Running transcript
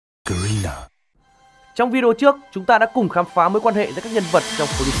Garena. Trong video trước, chúng ta đã cùng khám phá mối quan hệ giữa các nhân vật trong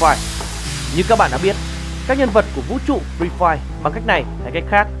Free Fire. Như các bạn đã biết, các nhân vật của vũ trụ Free Fire bằng cách này hay cách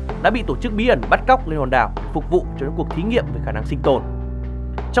khác đã bị tổ chức bí ẩn bắt cóc lên hòn đảo để phục vụ cho những cuộc thí nghiệm về khả năng sinh tồn.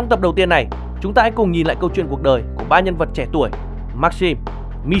 Trong tập đầu tiên này, chúng ta hãy cùng nhìn lại câu chuyện cuộc đời của ba nhân vật trẻ tuổi Maxim,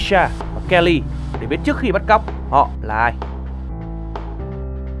 Misha và Kelly để biết trước khi bắt cóc họ là ai.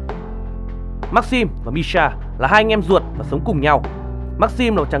 Maxim và Misha là hai anh em ruột và sống cùng nhau.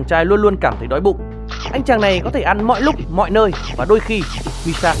 Maxim là một chàng trai luôn luôn cảm thấy đói bụng. Anh chàng này có thể ăn mọi lúc, mọi nơi và đôi khi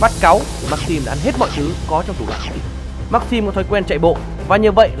Misha phát cáu thì Maxim đã ăn hết mọi thứ có trong tủ lạnh. Maxim có thói quen chạy bộ và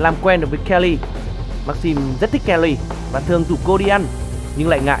nhờ vậy làm quen được với Kelly. Maxim rất thích Kelly và thường rủ cô đi ăn, nhưng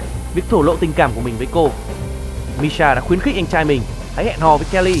lại ngại việc thổ lộ tình cảm của mình với cô. Misha đã khuyến khích anh trai mình hãy hẹn hò với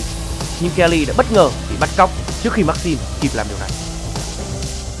Kelly, nhưng Kelly đã bất ngờ bị bắt cóc trước khi Maxim kịp làm điều này.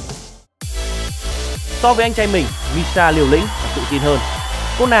 So với anh trai mình, Misha liều lĩnh và tự tin hơn.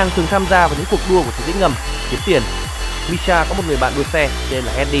 Cô nàng thường tham gia vào những cuộc đua của chiến sĩ ngầm kiếm tiền. Misha có một người bạn đua xe tên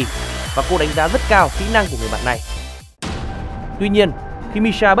là Eddie và cô đánh giá rất cao kỹ năng của người bạn này. Tuy nhiên, khi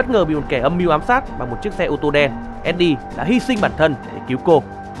Misha bất ngờ bị một kẻ âm mưu ám sát bằng một chiếc xe ô tô đen, Eddie đã hy sinh bản thân để cứu cô.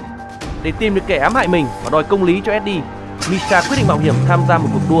 Để tìm được kẻ ám hại mình và đòi công lý cho Eddie, Misha quyết định mạo hiểm tham gia một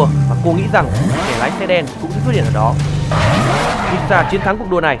cuộc đua và cô nghĩ rằng kẻ lái xe đen cũng sẽ xuất hiện ở đó. Misha chiến thắng cuộc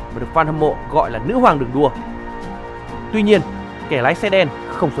đua này và được fan hâm mộ gọi là nữ hoàng đường đua. Tuy nhiên, kẻ lái xe đen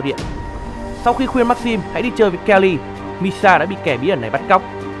không xuất hiện. Sau khi khuyên Maxim hãy đi chơi với Kelly, Misha đã bị kẻ bí ẩn này bắt cóc.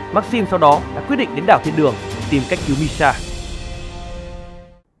 Maxim sau đó đã quyết định đến đảo Thiên Đường để tìm cách cứu Misha.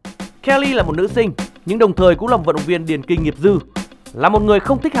 Kelly là một nữ sinh, nhưng đồng thời cũng là một vận động viên điền kinh nghiệp dư. Là một người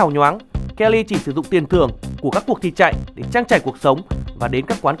không thích hào nhoáng, Kelly chỉ sử dụng tiền thưởng của các cuộc thi chạy để trang trải cuộc sống và đến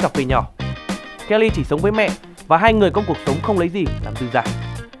các quán cà phê nhỏ. Kelly chỉ sống với mẹ và hai người có cuộc sống không lấy gì làm dư giả.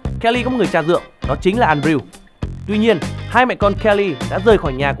 Kelly có một người cha dượng, đó chính là Andrew. Tuy nhiên, hai mẹ con Kelly đã rời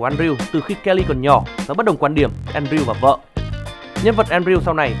khỏi nhà của Andrew từ khi Kelly còn nhỏ và bất đồng quan điểm với Andrew và vợ. Nhân vật Andrew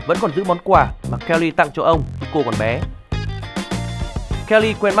sau này vẫn còn giữ món quà mà Kelly tặng cho ông khi cô còn bé.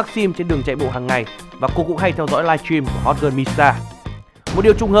 Kelly quen Maxim trên đường chạy bộ hàng ngày và cô cũng hay theo dõi livestream của hot girl Misha. Một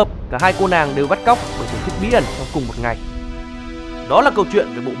điều trùng hợp, cả hai cô nàng đều bắt cóc bởi tổ chức bí ẩn trong cùng một ngày. Đó là câu chuyện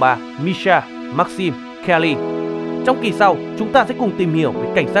về bộ ba Misha, Maxim, Kelly. Trong kỳ sau, chúng ta sẽ cùng tìm hiểu về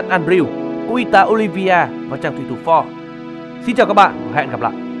cảnh sát Andrew, cô y tá Olivia và chàng thủy thủ Ford. Xin chào các bạn và hẹn gặp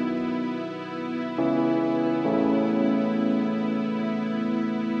lại.